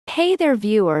Hey there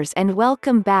viewers, and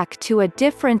welcome back to a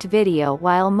different video.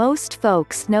 While most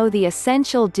folks know the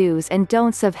essential do's and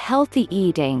don'ts of healthy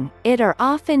eating, it are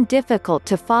often difficult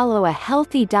to follow a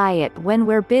healthy diet when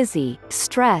we're busy,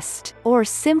 stressed, or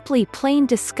simply plain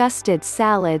disgusted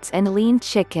salads and lean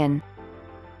chicken.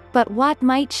 But what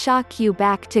might shock you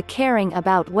back to caring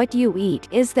about what you eat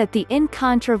is that the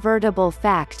incontrovertible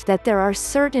fact that there are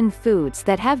certain foods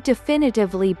that have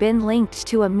definitively been linked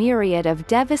to a myriad of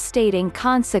devastating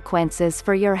consequences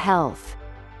for your health.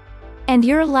 And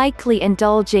you're likely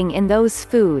indulging in those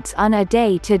foods on a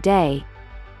day-to-day.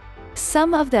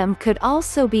 Some of them could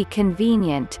also be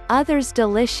convenient, others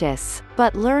delicious,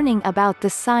 but learning about the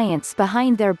science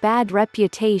behind their bad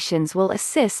reputations will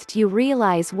assist you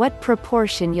realize what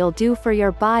proportion you'll do for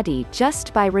your body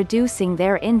just by reducing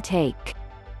their intake.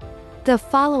 The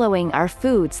following are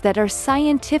foods that are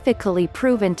scientifically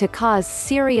proven to cause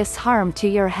serious harm to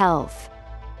your health.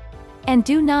 And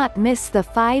do not miss the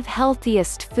 5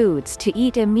 healthiest foods to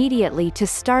eat immediately to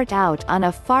start out on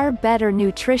a far better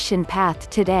nutrition path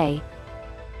today.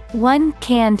 1.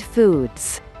 Canned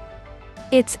foods.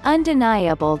 It's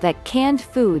undeniable that canned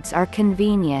foods are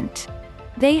convenient.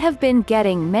 They have been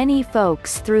getting many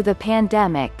folks through the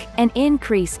pandemic. An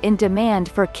increase in demand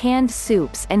for canned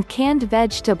soups and canned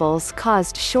vegetables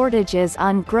caused shortages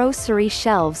on grocery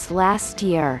shelves last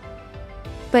year.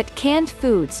 But canned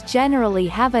foods generally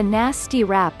have a nasty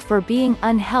rap for being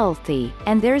unhealthy,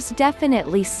 and there's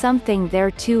definitely something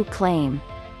there to claim.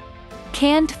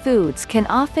 Canned foods can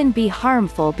often be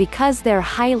harmful because they're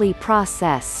highly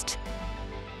processed.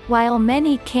 While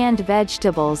many canned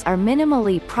vegetables are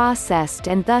minimally processed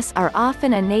and thus are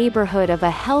often a neighborhood of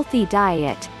a healthy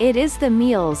diet, it is the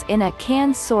meals in a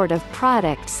can sort of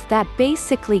products that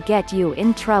basically get you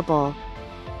in trouble.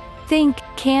 Think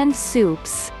canned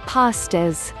soups,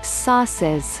 pastas,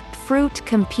 sauces, fruit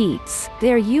competes.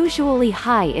 They're usually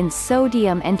high in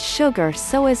sodium and sugar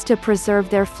so as to preserve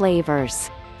their flavors.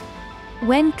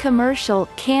 When commercial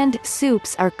canned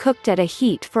soups are cooked at a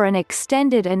heat for an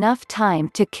extended enough time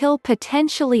to kill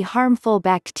potentially harmful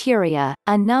bacteria,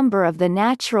 a number of the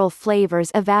natural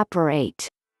flavors evaporate.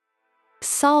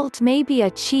 Salt may be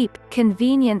a cheap,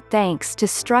 convenient thanks to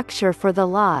structure for the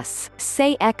loss,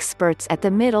 say experts at the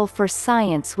Middle for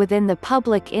Science within the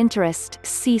Public Interest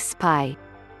 (CSPI).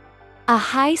 A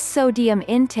high sodium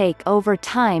intake over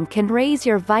time can raise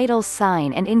your vital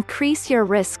sign and increase your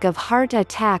risk of heart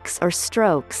attacks or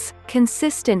strokes,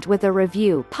 consistent with a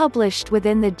review published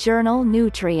within the journal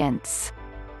Nutrients.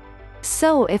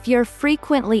 So if you're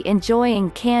frequently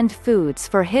enjoying canned foods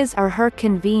for his or her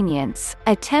convenience,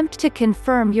 attempt to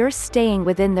confirm you're staying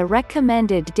within the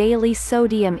recommended daily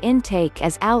sodium intake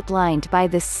as outlined by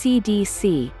the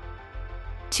CDC.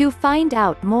 To find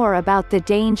out more about the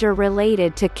danger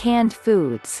related to canned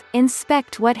foods,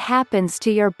 inspect what happens to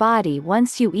your body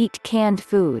once you eat canned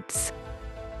foods.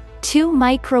 2.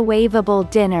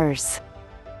 Microwavable dinners.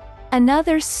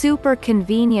 Another super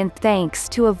convenient thanks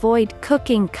to avoid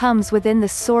cooking comes within the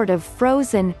sort of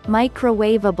frozen,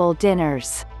 microwavable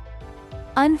dinners.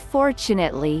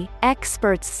 Unfortunately,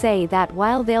 experts say that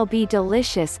while they'll be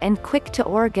delicious and quick to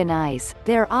organize,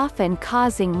 they're often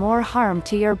causing more harm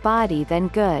to your body than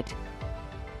good.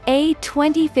 A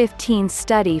 2015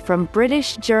 study from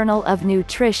British Journal of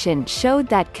Nutrition showed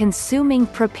that consuming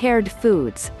prepared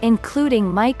foods, including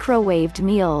microwaved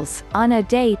meals, on a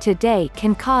day-to-day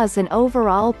can cause an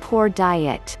overall poor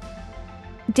diet.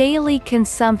 Daily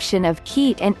consumption of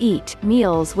heat-and-eat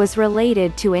meals was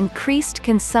related to increased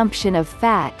consumption of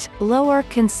fat, lower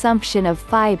consumption of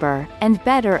fiber, and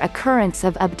better occurrence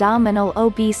of abdominal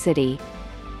obesity.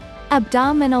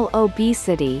 Abdominal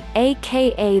obesity,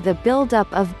 aka the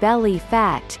buildup of belly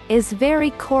fat, is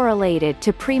very correlated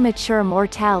to premature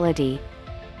mortality.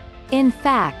 In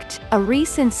fact, a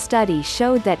recent study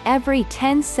showed that every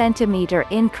 10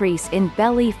 cm increase in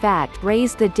belly fat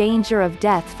raised the danger of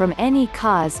death from any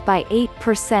cause by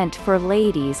 8% for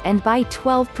ladies and by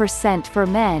 12% for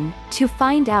men. To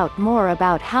find out more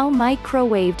about how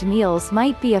microwaved meals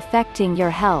might be affecting your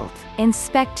health,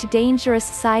 inspect dangerous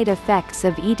side effects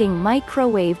of eating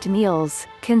microwaved meals,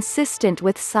 consistent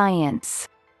with science.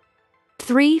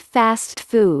 3. Fast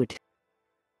food.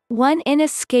 One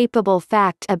inescapable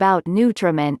fact about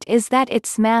nutriment is that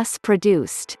it's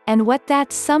mass-produced, and what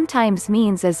that sometimes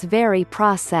means is very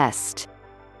processed.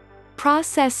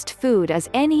 Processed food is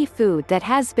any food that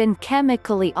has been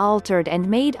chemically altered and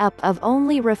made up of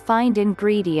only refined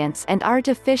ingredients and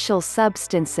artificial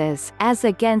substances, as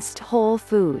against whole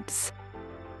foods.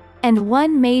 And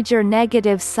one major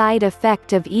negative side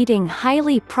effect of eating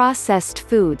highly processed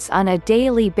foods on a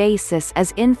daily basis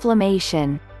is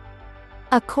inflammation.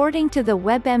 According to the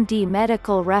WebMD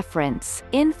medical reference,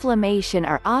 inflammation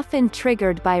are often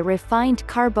triggered by refined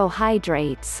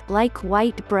carbohydrates like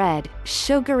white bread,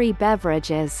 sugary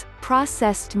beverages,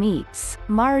 processed meats,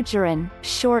 margarine,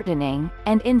 shortening,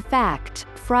 and in fact,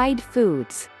 fried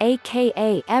foods,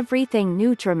 aka everything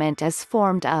nutriment is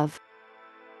formed of.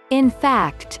 In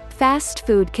fact, fast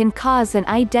food can cause an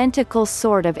identical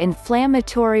sort of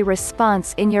inflammatory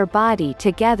response in your body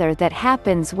together that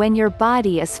happens when your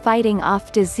body is fighting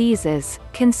off diseases,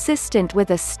 consistent with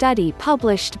a study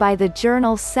published by the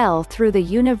journal Cell through the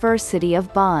University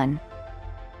of Bonn.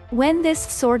 When this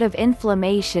sort of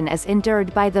inflammation is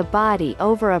endured by the body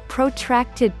over a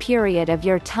protracted period of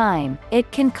your time, it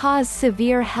can cause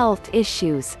severe health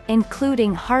issues,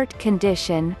 including heart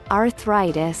condition,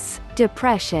 arthritis,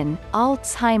 depression,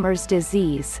 Alzheimer's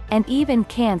disease, and even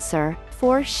cancer.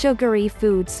 4 Sugary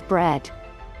foods. Bread.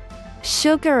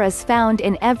 Sugar is found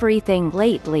in everything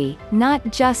lately,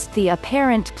 not just the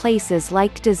apparent places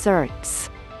like desserts.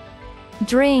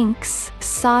 Drinks,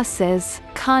 sauces,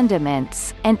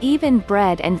 condiments, and even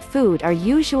bread and food are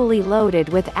usually loaded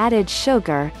with added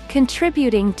sugar,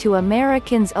 contributing to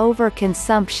Americans'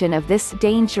 overconsumption of this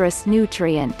dangerous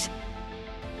nutrient.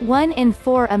 1 in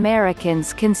 4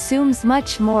 Americans consumes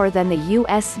much more than the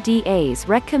USDA's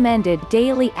recommended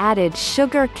daily added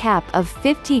sugar cap of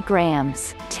 50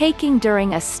 grams, taking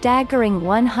during a staggering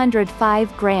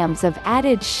 105 grams of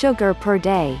added sugar per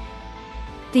day.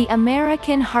 The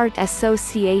American Heart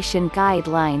Association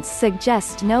guidelines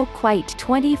suggest no quite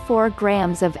 24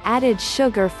 grams of added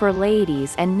sugar for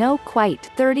ladies and no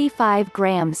quite 35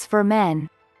 grams for men.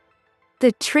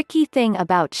 The tricky thing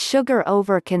about sugar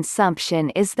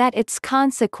overconsumption is that its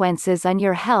consequences on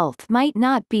your health might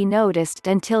not be noticed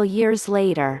until years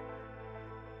later.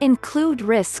 Include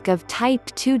risk of type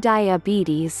 2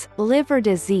 diabetes, liver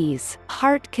disease,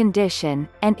 heart condition,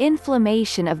 and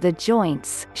inflammation of the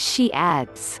joints, she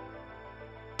adds.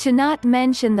 To not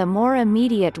mention the more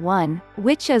immediate one,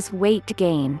 which is weight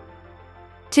gain.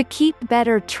 To keep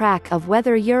better track of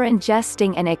whether you're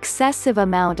ingesting an excessive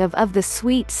amount of the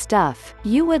sweet stuff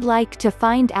you would like to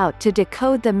find out, to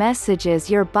decode the messages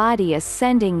your body is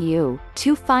sending you.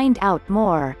 To find out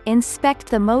more, inspect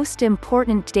the most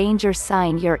important danger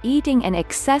sign: you're eating an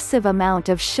excessive amount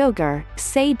of sugar,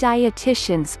 say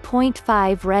dietitians.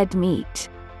 5 Red meat.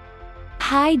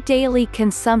 High daily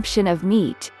consumption of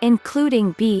meat,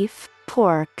 including beef,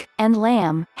 pork, and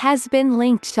lamb, has been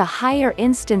linked to higher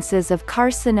instances of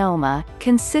carcinoma,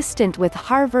 consistent with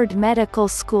Harvard Medical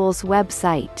School's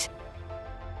website.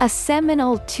 A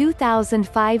seminal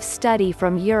 2005 study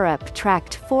from Europe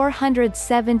tracked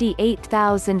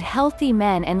 478,000 healthy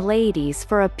men and ladies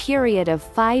for a period of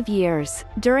 5 years,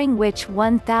 during which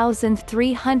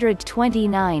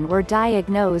 1,329 were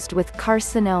diagnosed with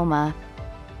carcinoma.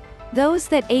 Those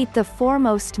that ate the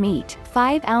foremost meat,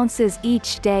 5 ounces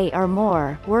each day or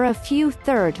more, were a few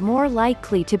third more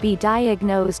likely to be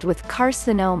diagnosed with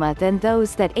carcinoma than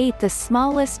those that ate the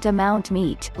smallest amount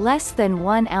meat, less than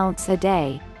 1 ounce a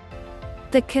day.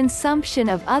 The consumption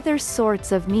of other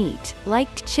sorts of meat,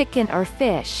 like chicken or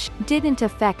fish, didn't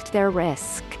affect their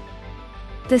risk.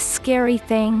 The scary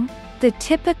thing? The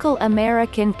typical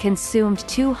American consumed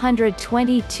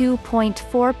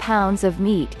 222.4 pounds of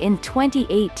meat in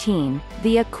 2018,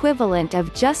 the equivalent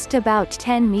of just about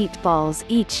 10 meatballs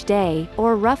each day,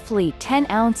 or roughly 10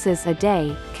 ounces a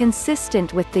day,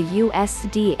 consistent with the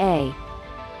USDA.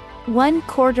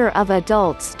 1/4 of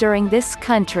adults during this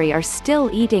country are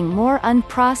still eating more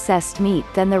unprocessed meat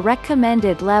than the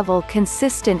recommended level,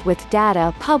 consistent with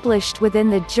data published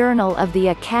within the Journal of the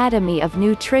Academy of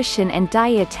Nutrition and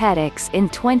Dietetics in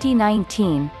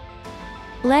 2019.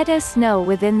 Let us know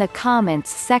within the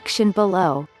comments section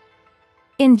below.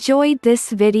 Enjoyed this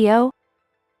video?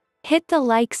 Hit the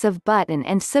likes of button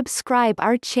and subscribe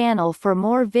our channel for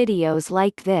more videos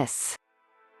like this.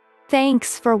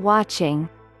 Thanks for watching.